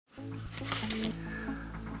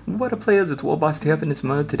What up players, it's Warboss here up in this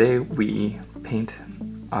mode. Today we paint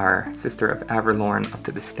our Sister of Averlorn up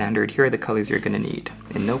to the standard. Here are the colors you're going to need,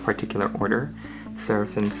 in no particular order.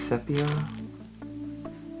 Seraphim Sepia,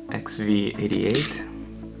 XV88,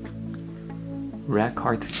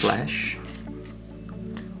 Rackhearth Flesh,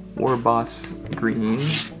 Warboss Green,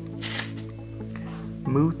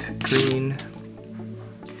 Moot Green,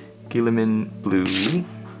 Guilliman Blue,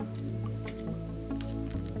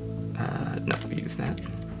 no, we use that,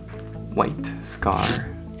 White Scar,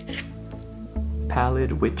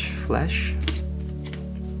 Pallid Witch Flesh,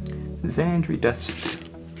 Xandri Dust,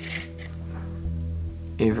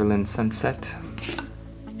 Averlorn Sunset,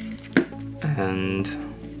 and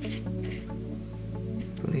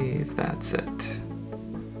I believe that's it.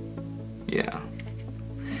 Yeah,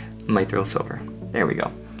 Mithril Silver. There we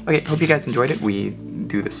go. Okay, hope you guys enjoyed it. We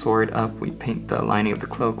do the sword up, we paint the lining of the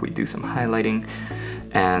cloak, we do some highlighting,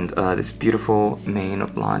 and this beautiful mane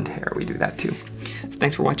of blonde hair, we do that too. So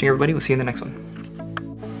thanks for watching everybody, we'll see you in the next one.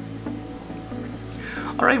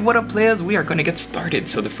 Alright, what up players? We are going to get started.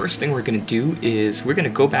 So the first thing we're going to do is we're going to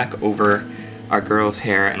go back over our girl's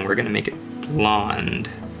hair and we're going to make it blonde.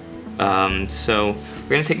 So we're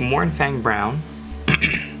going to take Mornfang Brown,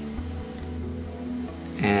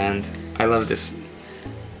 and I love this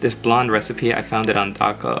blonde recipe. I found it on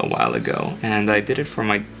Daka a while ago, and I did it for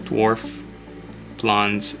my dwarf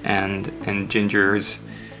blondes and gingers,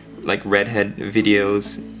 like redhead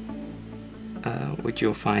videos, which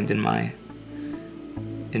you'll find in my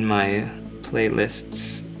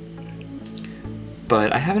playlists.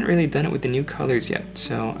 But I haven't really done it with the new colors yet,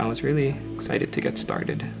 so I was really excited to get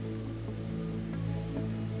started.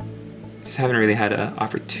 Just haven't really had an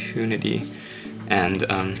opportunity, and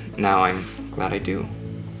now I'm glad I do.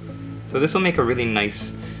 So this will make a really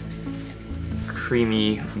nice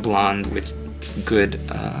creamy blonde with good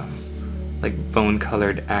like bone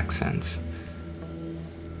colored accents.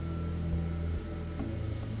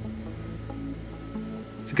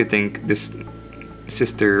 It's a good thing this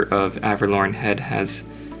Sister of Averlorn head has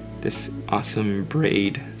this awesome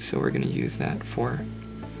braid, so we're going to use that for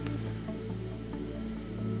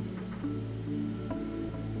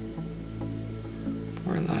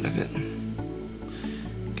a lot of it.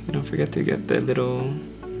 Okay, don't forget to get the little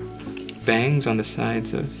bangs on the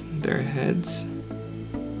sides of their heads.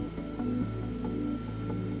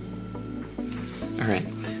 Alright,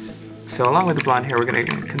 so along with the blonde hair, we're going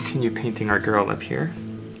to continue painting our girl up here.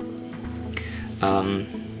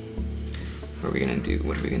 What are we going to do?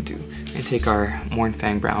 What are we going to do? We're going to take our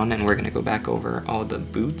Mornfang Brown and we're going to go back over all the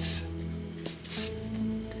boots.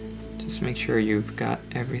 Just make sure you've got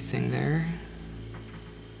everything there.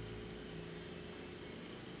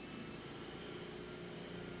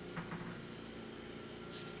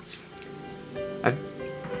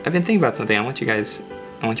 I've been thinking about something. I want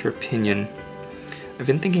your opinion. I've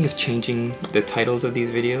been thinking of changing the titles of these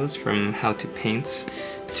videos from how to paint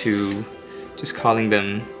to just calling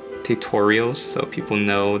them tutorials, so people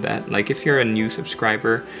know that, like, if you're a new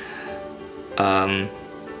subscriber, you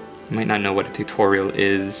might not know what a tutorial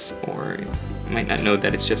is, or you might not know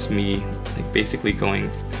that it's just me, like, basically going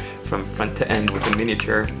from front to end with a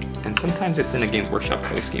miniature. And sometimes it's in a Games Workshop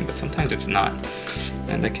color scheme, but sometimes it's not,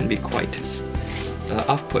 and that can be quite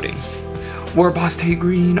off-putting. Warboss Tay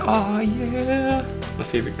Green, oh yeah, my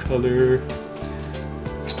favorite color.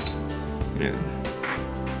 You know,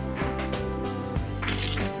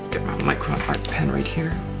 get my Micron art pen right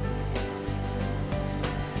here.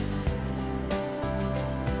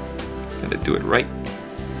 Gotta do it right.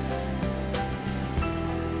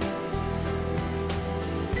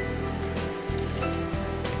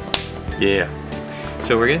 Yeah.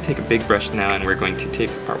 So we're going to take a big brush now and we're going to take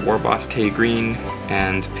our Warboss Tay Green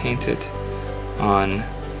and paint it on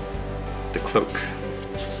the cloak.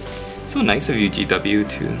 So nice of you, GW,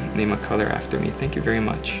 to name a color after me. Thank you very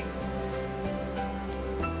much.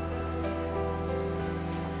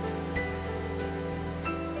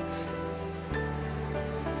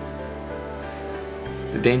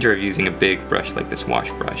 The danger of using a big brush like this wash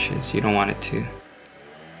brush is you don't want it to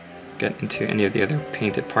get into any of the other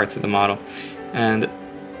painted parts of the model. And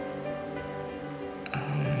I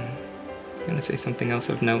was gonna say something else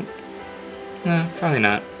of note. No, probably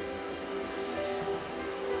not.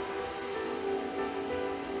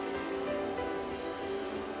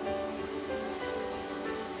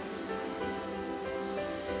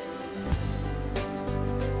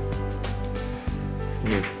 It's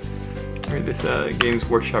new. Or this Games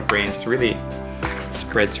Workshop range is really, it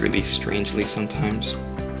spreads really strangely sometimes.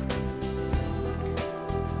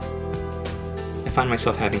 I find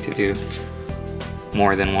myself having to do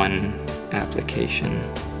more than one application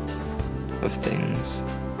of things.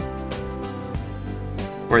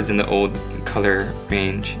 Whereas in the old color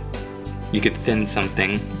range, you could thin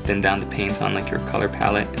something, thin down the paint on like your color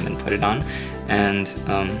palette and then put it on, and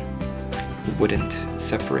it wouldn't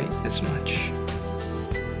separate as much.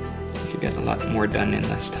 You could get a lot more done in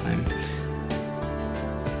less time.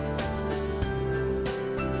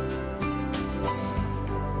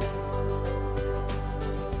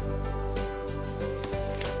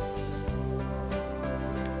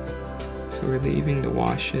 So we're leaving the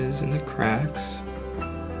washes and the cracks.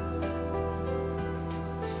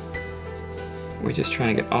 We're just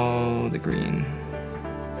trying to get all the green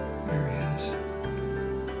areas.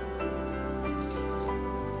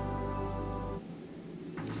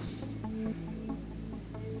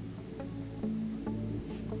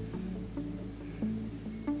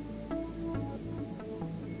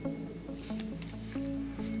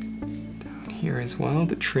 Down here as well,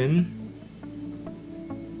 the trim.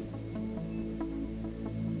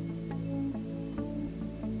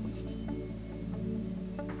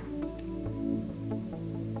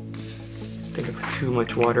 I think I put too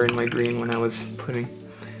much water in my green when I was putting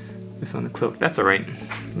this on the cloak. That's alright.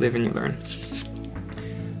 Live and you learn.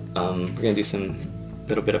 We're gonna do some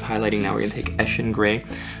little bit of highlighting now. We're gonna take Eshin Gray.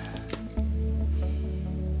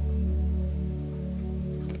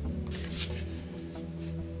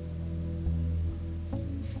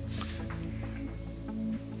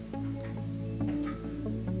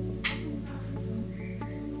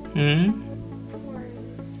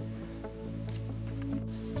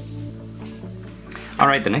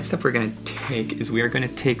 Alright, the next step we're going to take is we are going to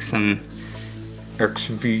take some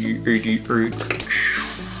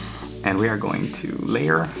XV88 and we are going to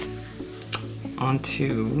layer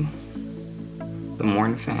onto the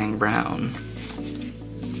Mornfang Brown.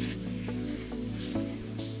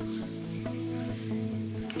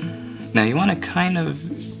 Now you want to kind of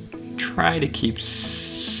try to keep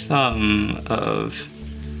some of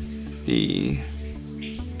the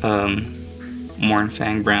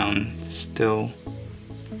Mornfang Brown still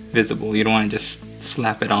visible. You don't want to just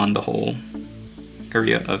slap it on the whole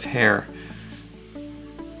area of hair.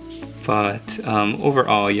 But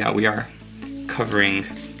overall, yeah, we are covering,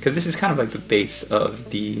 because this is kind of like the base of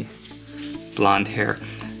the blonde hair.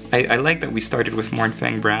 I like that we started with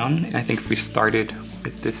Mornfang Brown. I think if we started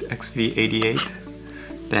with this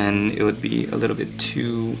XV88, then it would be a little bit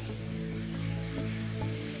too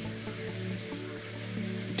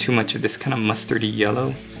much of this kind of mustardy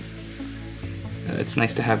yellow. It's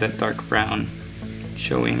nice to have that dark brown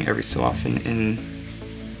showing every so often in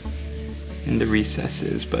the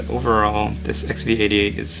recesses, but overall this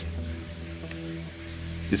XV88 is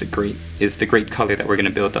the great color that we're going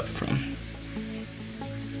to build up from.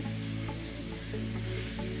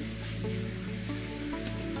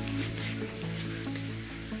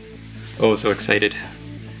 Oh, so excited.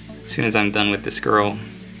 As soon as I'm done with this girl,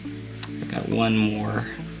 I've got one more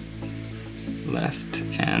left,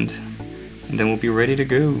 and then we'll be ready to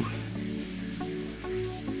go.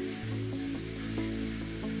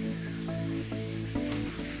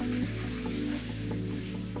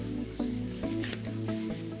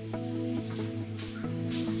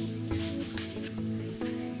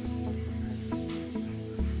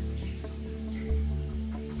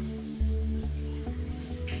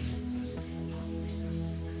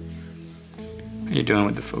 How you doing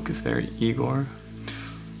with the focus there, Igor?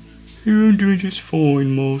 Yeah, I'm doing just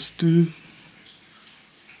fine, master.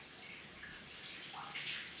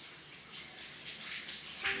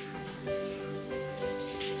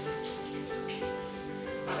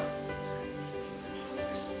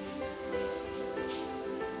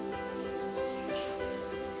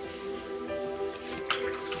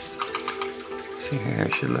 Your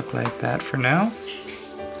hair should look like that for now.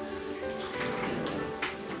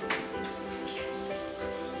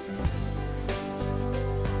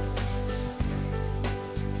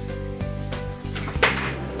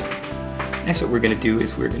 Next, what we're going to do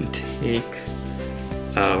is we're going to take,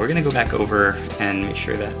 we're going to go back over and make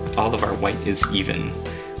sure that all of our white is even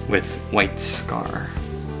with white scar.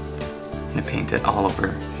 I'm going to paint it all over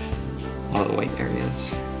all the white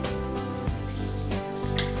areas.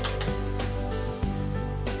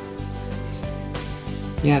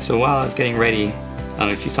 Yeah, so while I was getting ready,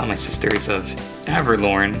 if you saw my Sisters of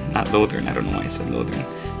Averlorn, not Lothern, I don't know why I said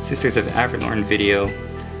Lothern, Sisters of Averlorn video,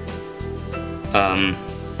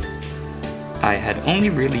 I had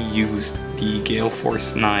only really used the Gale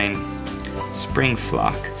Force 9 Spring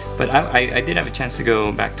Flock, but I did have a chance to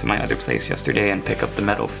go back to my other place yesterday and pick up the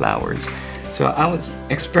metal flowers. So I was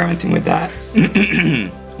experimenting with that.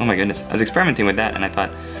 Oh my goodness, I was experimenting with that and I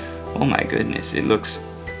thought, oh my goodness, it looks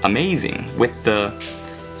amazing with the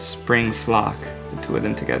spring flock. The two of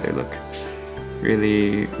them together look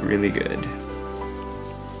really, really good.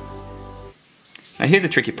 Now here's the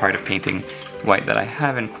tricky part of painting white that I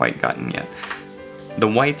haven't quite gotten yet. The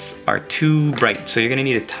whites are too bright, so you're going to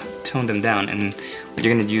need to tone them down, and what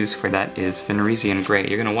you're going to use for that is Venezian gray.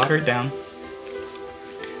 You're going to water it down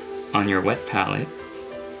on your wet palette,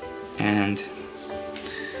 and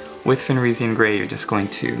with Venezian gray you're just going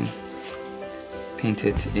to paint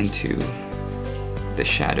it into the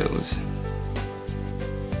shadows.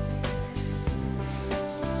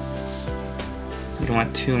 You don't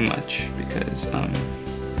want too much because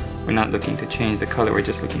we're not looking to change the color, we're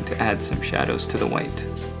just looking to add some shadows to the white.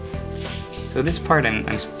 So this part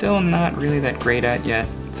I'm still not really that great at yet.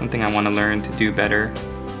 It's something I want to learn to do better.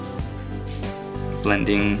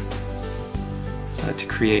 Blending to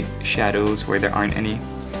create shadows where there aren't any.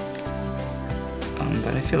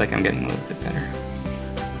 But I feel like I'm getting a little bit better.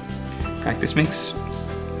 Practice makes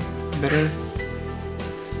better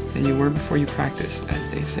than you were before you practiced, as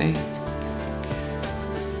they say.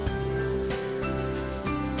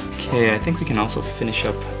 Okay, I think we can also finish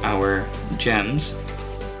up our gems.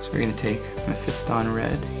 So we're going to take Mephiston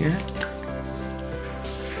Red here.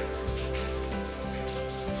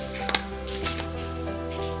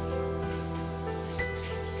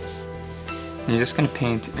 And you're just going to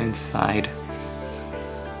paint inside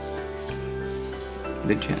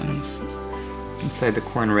the gems, inside the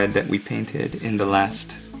corn red that we painted in the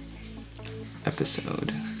last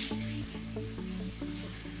episode.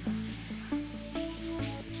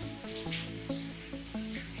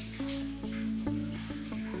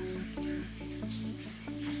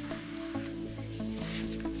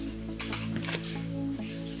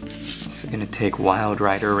 Also going to take Wild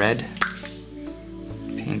Rider Red,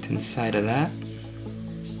 paint inside of that.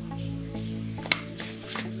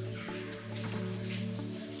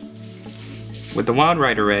 With the Wild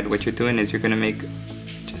Rider Red, what you're doing is you're going to make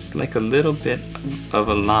just like a little bit of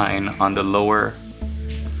a line on the lower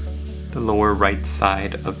right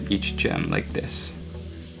side of each gem, like this.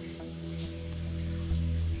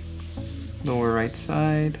 Lower right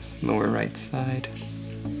side, lower right side.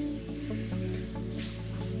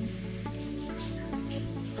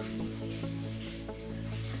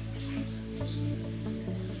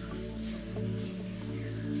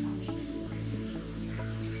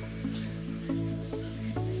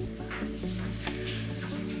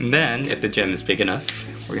 And then, if the gem is big enough,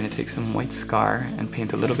 we're going to take some white scar and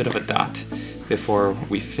paint a little bit of a dot before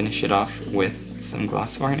we finish it off with some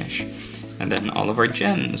gloss varnish. And then all of our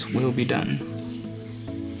gems will be done.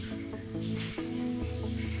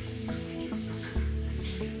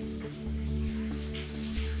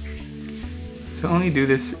 So only do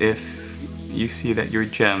this if you see that your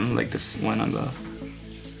gem, like this one on the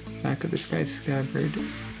back of this guy's scabbard,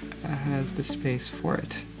 has the space for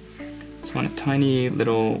it. Just want a tiny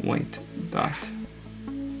little white dot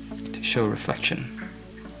to show reflection.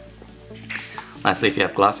 Lastly, if you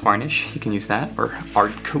have gloss varnish, you can use that, or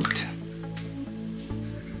art coat.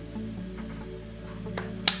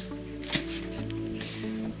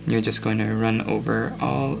 You're just going to run over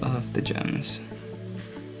all of the gems.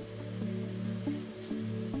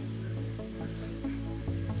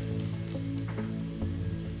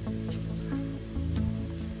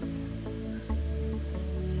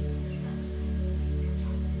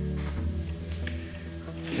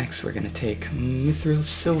 Next we're going to take Mithril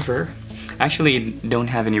Silver. I actually don't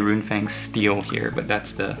have any Runefang Steel here, but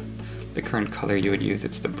that's the current color you would use.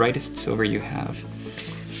 It's the brightest silver you have.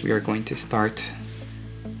 We are going to start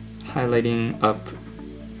highlighting up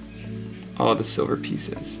all the silver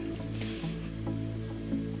pieces.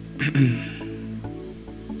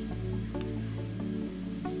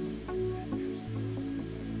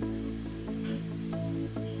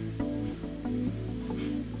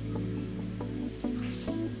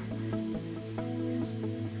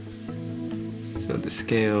 So the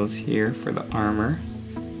scales here for the armor.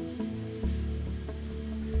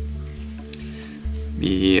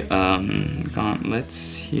 The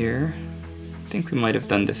gauntlets here. I think we might have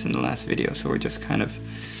done this in the last video, so we're just kind of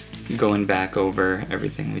going back over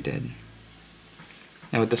everything we did.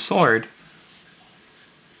 Now with the sword,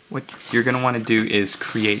 what you're going to want to do is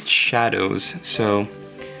create shadows. So,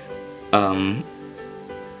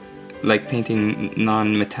 like painting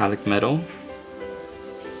non-metallic metal,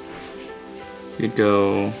 you'd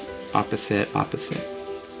go opposite, opposite.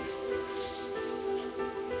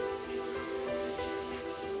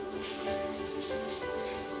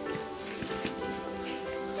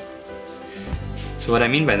 So what I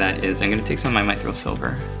mean by that is I'm going to take some of my Mithril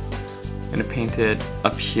Silver. I'm going to paint it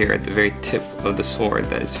up here at the very tip of the sword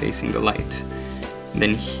that is facing the light. And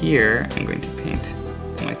then here I'm going to paint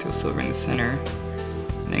the mithril silver in the center,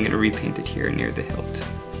 and I'm going to repaint it here near the hilt.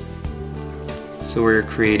 So we're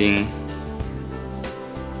creating,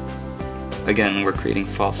 again, we're creating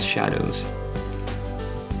false shadows.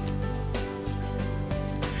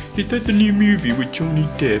 Is that the new movie with Johnny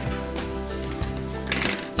Depp?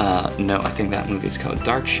 No, I think that movie is called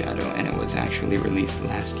Dark Shadow, and it was actually released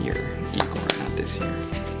last year, Igor, not this year.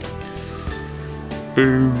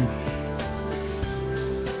 Oh.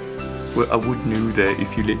 Well, I would know that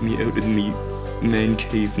if you let me out of the man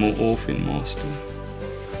cave more often, master.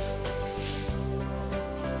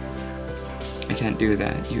 I can't do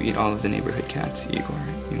that. You eat all of the neighborhood cats, Igor.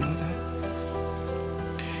 You know that.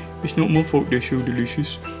 It's not my fault they're so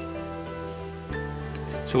delicious.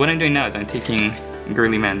 So what I'm doing now is I'm taking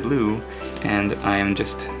Girly Man Blue and I am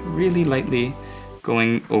just really lightly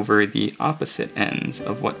going over the opposite ends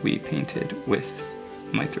of what we painted with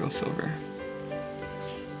mithril silver.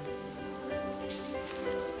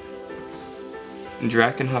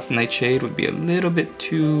 Drakenhof Nightshade would be a little bit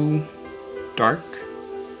too dark.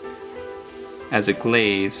 As a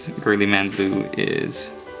glaze, Girly Man Blue is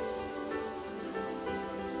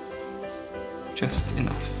just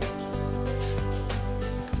enough.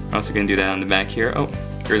 We're also going to do that on the back here. Oh,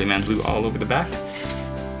 Girly Man Blue all over the back.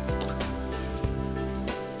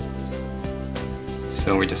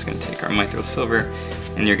 So we're just going to take our mithril silver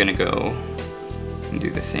and you're going to go and do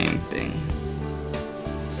the same thing.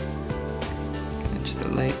 Catch the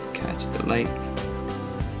light, catch the light,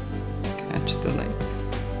 catch the light.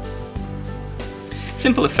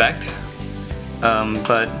 Simple effect,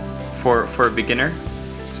 but for a beginner,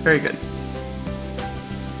 it's very good.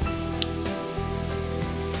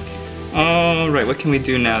 Alright, what can we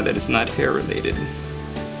do now that is not hair related?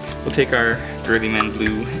 We'll take our Girly Man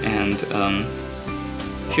Blue and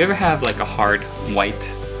if you ever have like a hard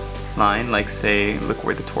white line, like say, look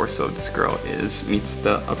where the torso of this girl is, meets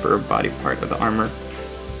the upper body part of the armor,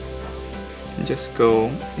 and just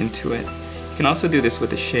go into it. You can also do this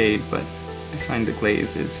with a shade, but I find the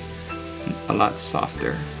glaze is a lot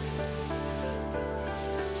softer.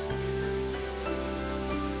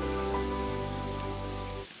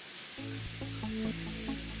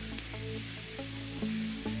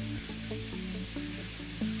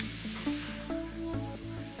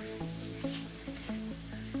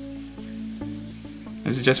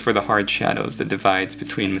 This is just for the hard shadows, the divides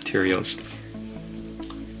between materials.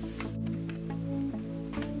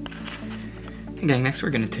 Okay, next we're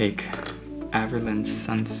going to take Averlorn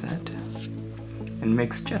Sunset and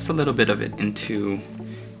mix just a little bit of it into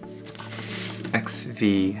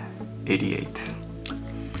XV88.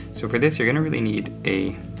 So for this, you're going to really need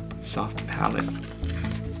a soft palette.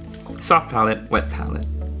 Soft palette, wet palette.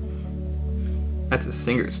 That's a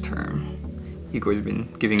singer's term. Igor's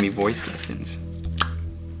been giving me voice lessons,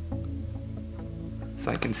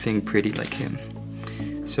 so I can sing pretty like him.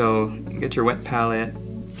 So you get your wet palette.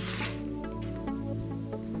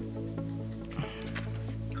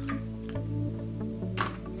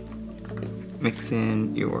 Mix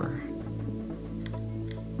in your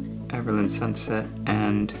Averlorn Sunset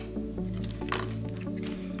and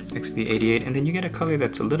XV88, and then you get a color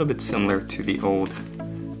that's a little bit similar to the old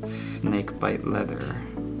Snakebite Leather,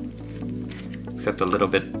 except a little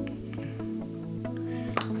bit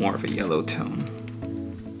more of a yellow tone.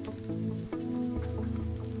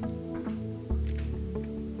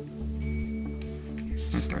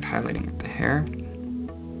 I'm gonna start highlighting with the hair.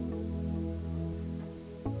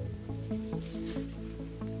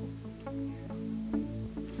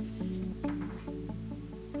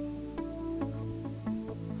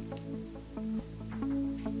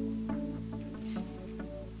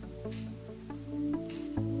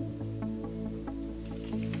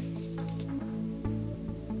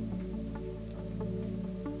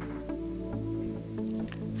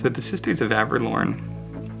 So the Sisters of Averlorn,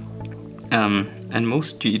 and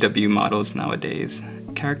most GW models nowadays,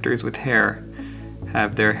 characters with hair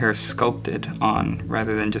have their hair sculpted on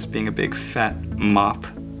rather than just being a big fat mop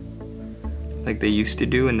like they used to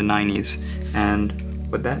do in the 90s. And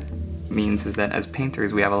what that means is that as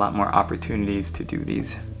painters we have a lot more opportunities to do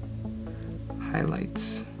these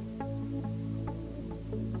highlights.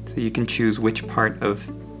 So you can choose which part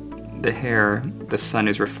of the hair the sun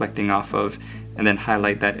is reflecting off of and then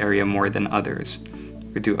highlight that area more than others,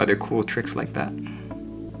 or do other cool tricks like that.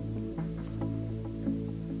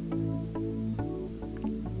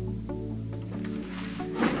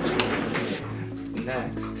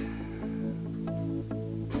 Next,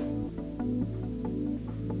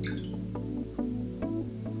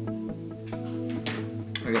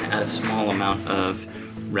 we're going to add a small amount of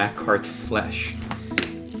Rackheart Flesh.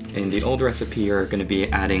 In the old recipe, you're going to be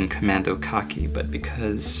adding Commando Kaki, but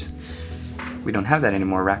because we don't have that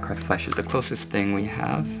anymore, Rat Flesh is the closest thing we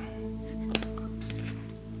have.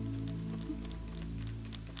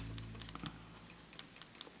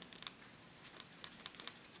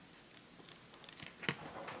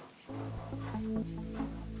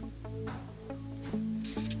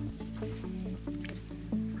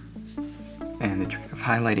 And the trick of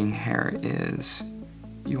highlighting hair is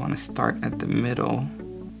you want to start at the middle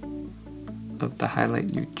of the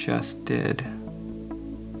highlight you just did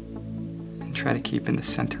and try to keep in the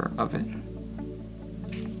center of it.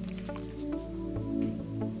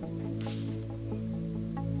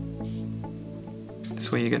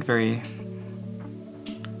 This way you get very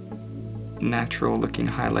natural looking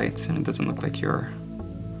highlights and it doesn't look like you're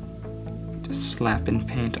just slapping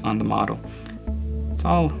paint on the model. It's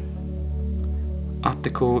all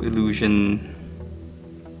optical illusion.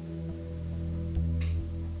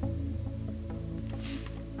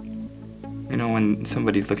 You know, when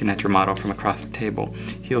somebody's looking at your model from across the table,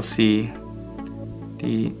 he'll see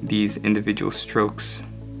these individual strokes,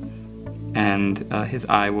 and his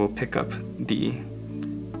eye will pick up the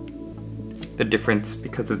difference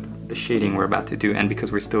because of the shading we're about to do, and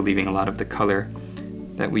because we're still leaving a lot of the color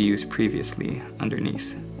that we used previously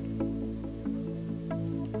underneath.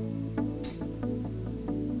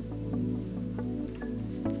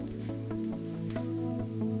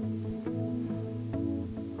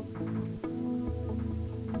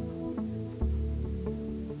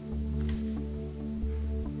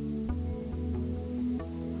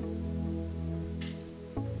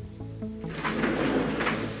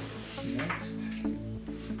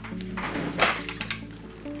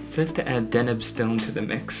 It says to add Deneb stone to the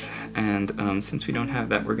mix, and since we don't have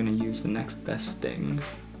that, we're going to use the next best thing,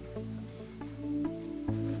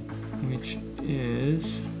 which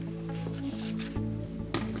is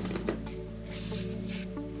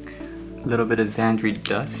a little bit of Xandri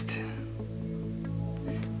dust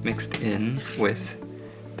mixed in with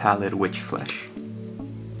pallid witch flesh.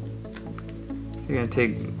 So you're going to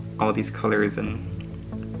take all these colors and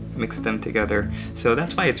mix them together. So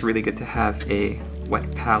that's why it's really good to have a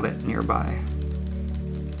wet palette nearby.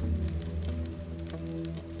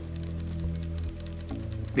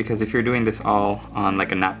 Because if you're doing this all on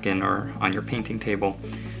like a napkin or on your painting table,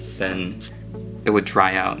 then it would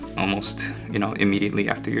dry out almost, you know, immediately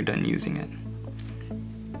after you're done using it.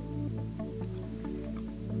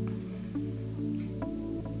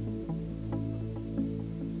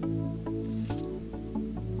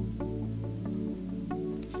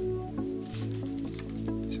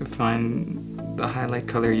 So find the highlight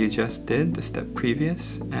color you just did, the step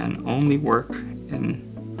previous, and only work in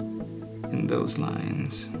those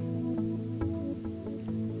lines.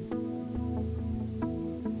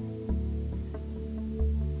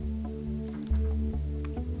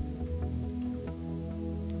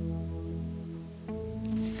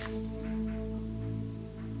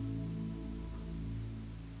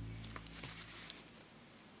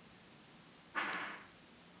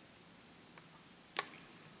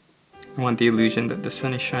 I want the illusion that the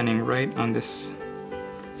sun is shining right on this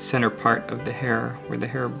center part of the hair, where the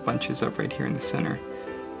hair bunches up right here in the center.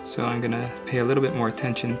 So I'm going to pay a little bit more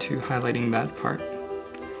attention to highlighting that part.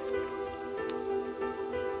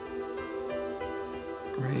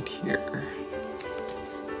 Right here.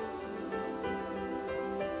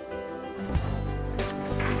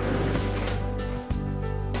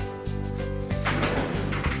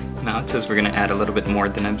 Now it says we're going to add a little bit more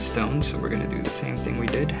Deneb stone, so we're going to do the same thing we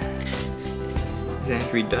did.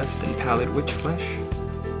 Xandri dust and pallid witch flesh.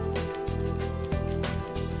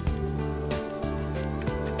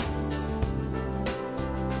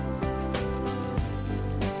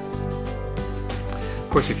 Of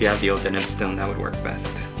course, if you have the old Deneb stone, that would work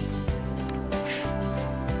best.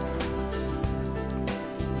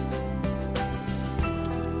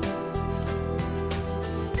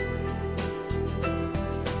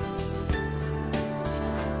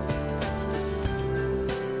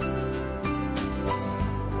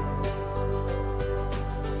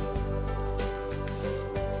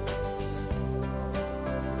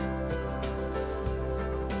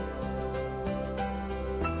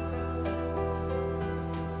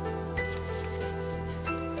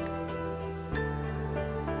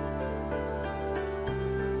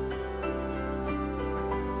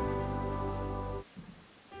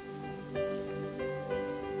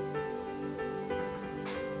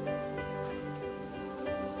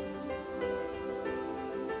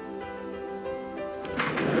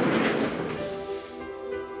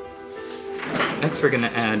 Next we're going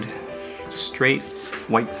to add straight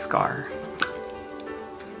white scar.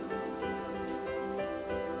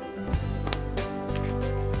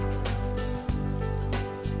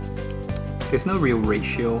 there's no real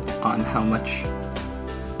ratio on how much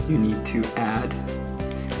you need to add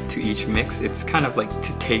to each mix. It's kind of like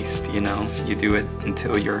to taste, you know, you do it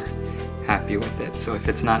until you're happy with it. So if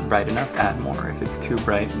it's not bright enough, add more. If it's too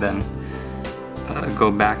bright, then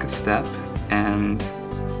go back a step and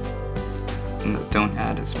don't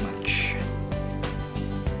add as much.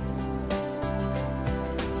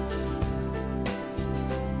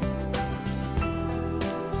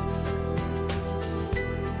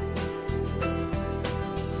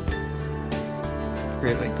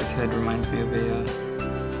 Great, like this head reminds me of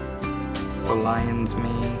a lion's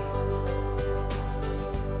mane.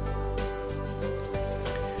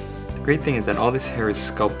 The great thing is that all this hair is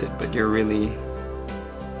sculpted, but you're really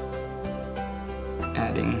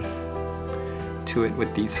adding to it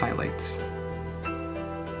with these highlights.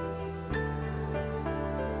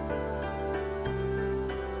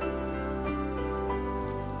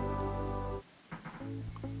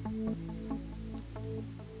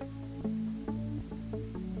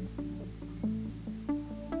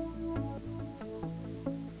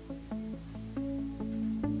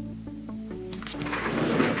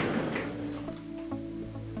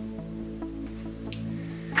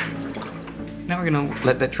 Now we're gonna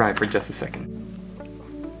let that dry for just a second.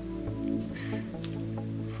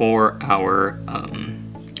 For our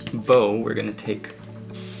bow, we're gonna take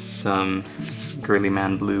some Girly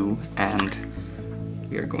Man Blue and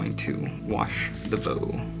we are going to wash the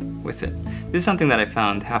bow with it. This is something that I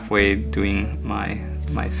found halfway doing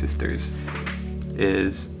my sister's,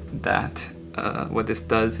 is that what this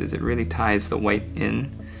does is it really ties the white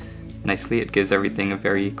in nicely. It gives everything a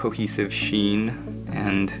very cohesive sheen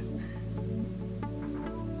and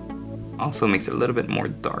also makes it a little bit more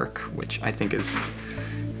dark, which I think is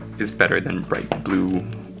better than bright blue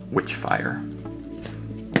Witchfire.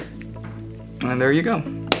 And there you go.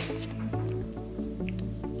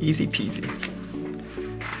 Easy peasy.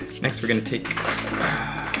 Next we're gonna take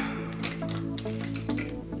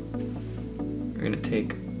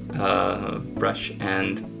a brush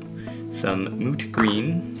and some moot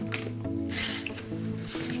green,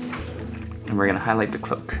 and we're gonna highlight the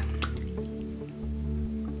cloak.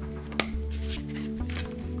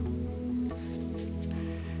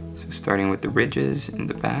 So starting with the ridges in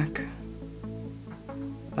the back,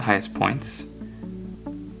 the highest points,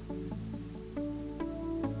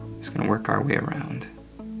 just gonna work our way around.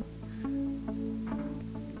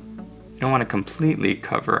 You don't want to completely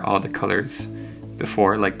cover all the colors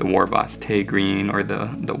before, like the Warboss Tay Green or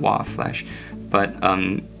the Wah Flesh, but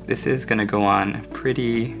this is gonna go on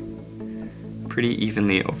pretty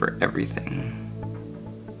evenly over everything.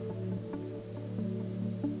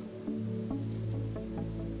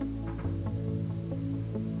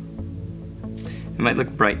 It might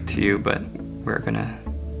look bright to you, but we're gonna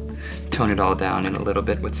tone it all down in a little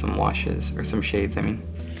bit with some washes, or some shades, I mean.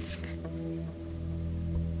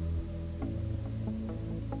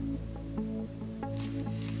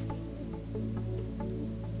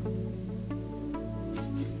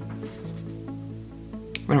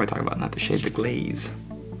 What am I talking about? Not the shade, the glaze.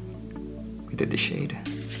 We did the shade.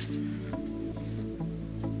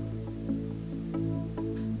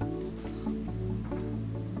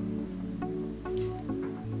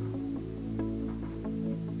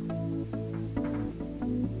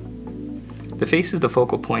 The face is the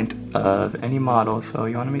focal point of any model, so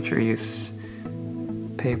you want to make sure you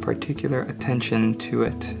pay particular attention to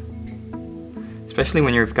it. Especially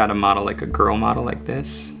when you've got a model like a girl model like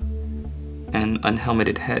this, and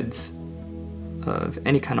unhelmeted heads of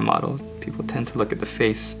any kind of model. People tend to look at the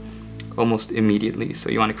face almost immediately, so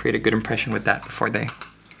you want to create a good impression with that before they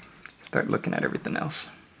start looking at everything else.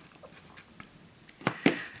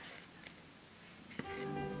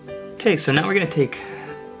 Okay, so now we're going to take,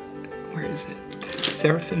 where is it?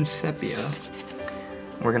 Seraphim Sepia.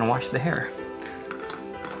 We're going to wash the hair.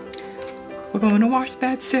 We're going to wash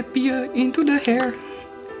that sepia into the hair.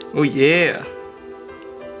 Oh yeah!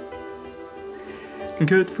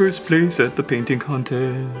 Get first place at the painting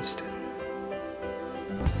contest.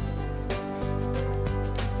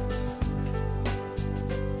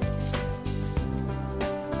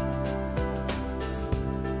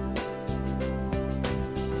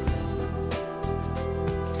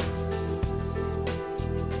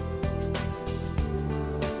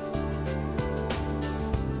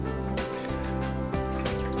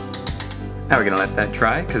 Now we're gonna let that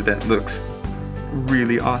dry because that looks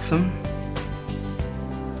really awesome.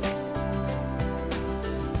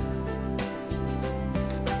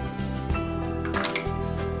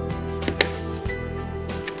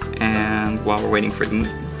 And while we're waiting for the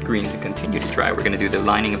green to continue to dry, we're going to do the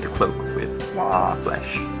lining of the cloak with Wah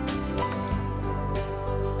Flesh.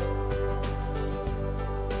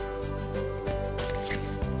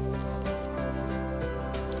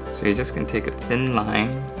 So you're just going to take a thin line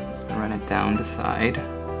and run it down the side.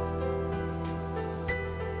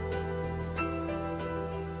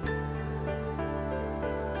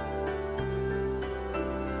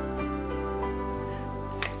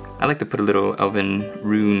 I like to put a little elven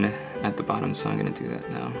rune at the bottom, so I'm going to do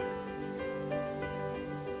that now.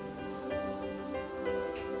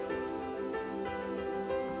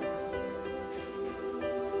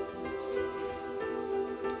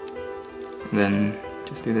 Then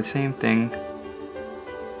just do the same thing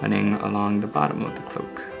running along the bottom of the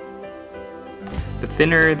cloak. The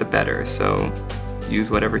thinner the better, so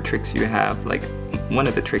use whatever tricks you have. Like, one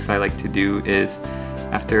of the tricks I like to do is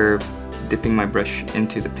after dipping my brush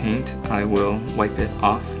into the paint, I will wipe it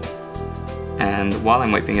off, and while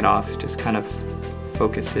I'm wiping it off, just kind of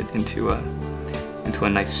focus it into a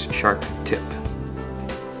nice sharp tip.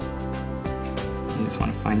 You just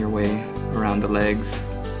want to find your way around the legs,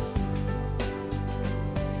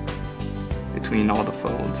 between all the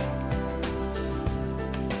folds.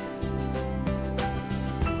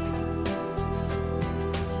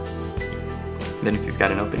 Then if you've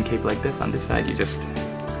got an open cape like this on this side, you just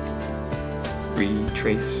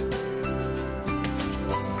retrace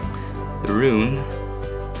the rune.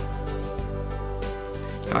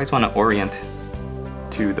 You always want to orient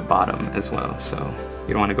to the bottom as well, so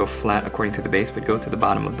you don't want to go flat according to the base, but go to the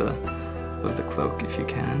bottom of the cloak if you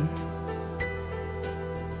can.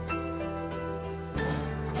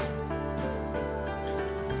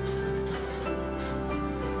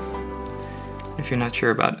 If you're not sure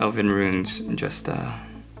about elven runes, just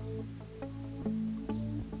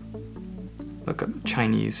look up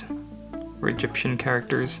Chinese or Egyptian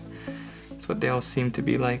characters. That's what they all seem to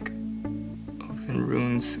be like. Elven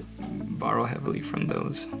runes borrow heavily from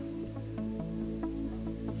those.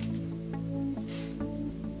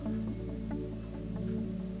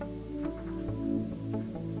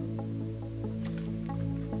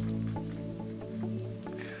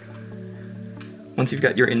 Once you've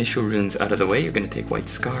got your initial runes out of the way, you're going to take White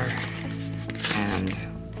Scar and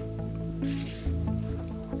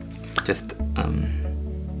just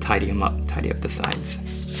tidy them up, tidy up the sides.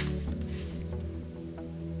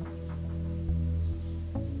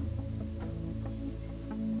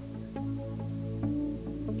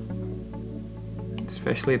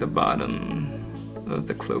 Especially the bottom of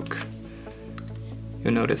the cloak.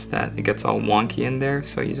 You'll notice that it gets all wonky in there,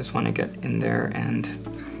 so you just want to get in there and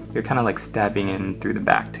you're kind of like stabbing in through the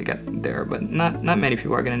back to get there, but not many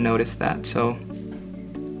people are going to notice that, so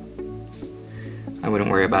I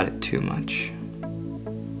wouldn't worry about it too much.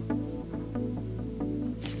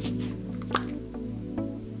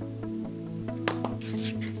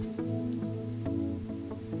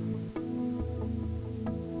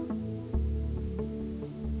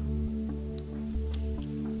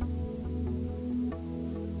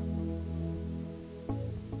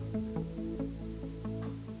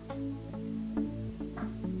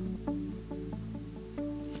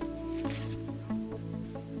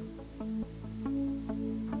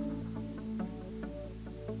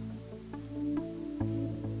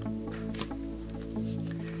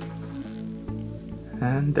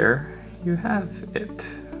 And there you have it,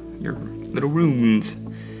 your little runes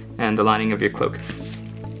and the lining of your cloak.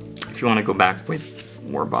 If you want to go back with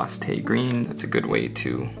Warboss Tay Green, that's a good way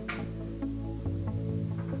to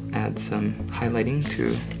add some highlighting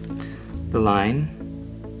to the line.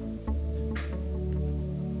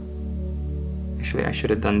 Actually, I should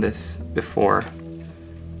have done this before,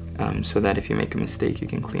 so that if you make a mistake, you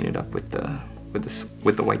can clean it up with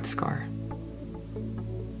the White Scar.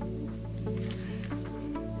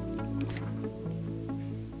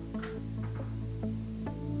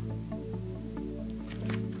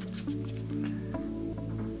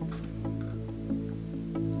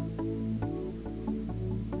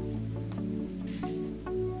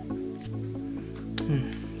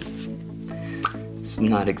 It's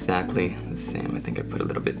not exactly the same. I think I put a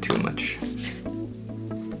little bit too much at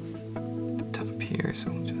the top here,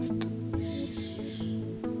 so we'll just...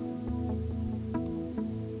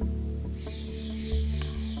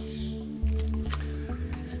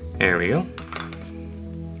 There we go.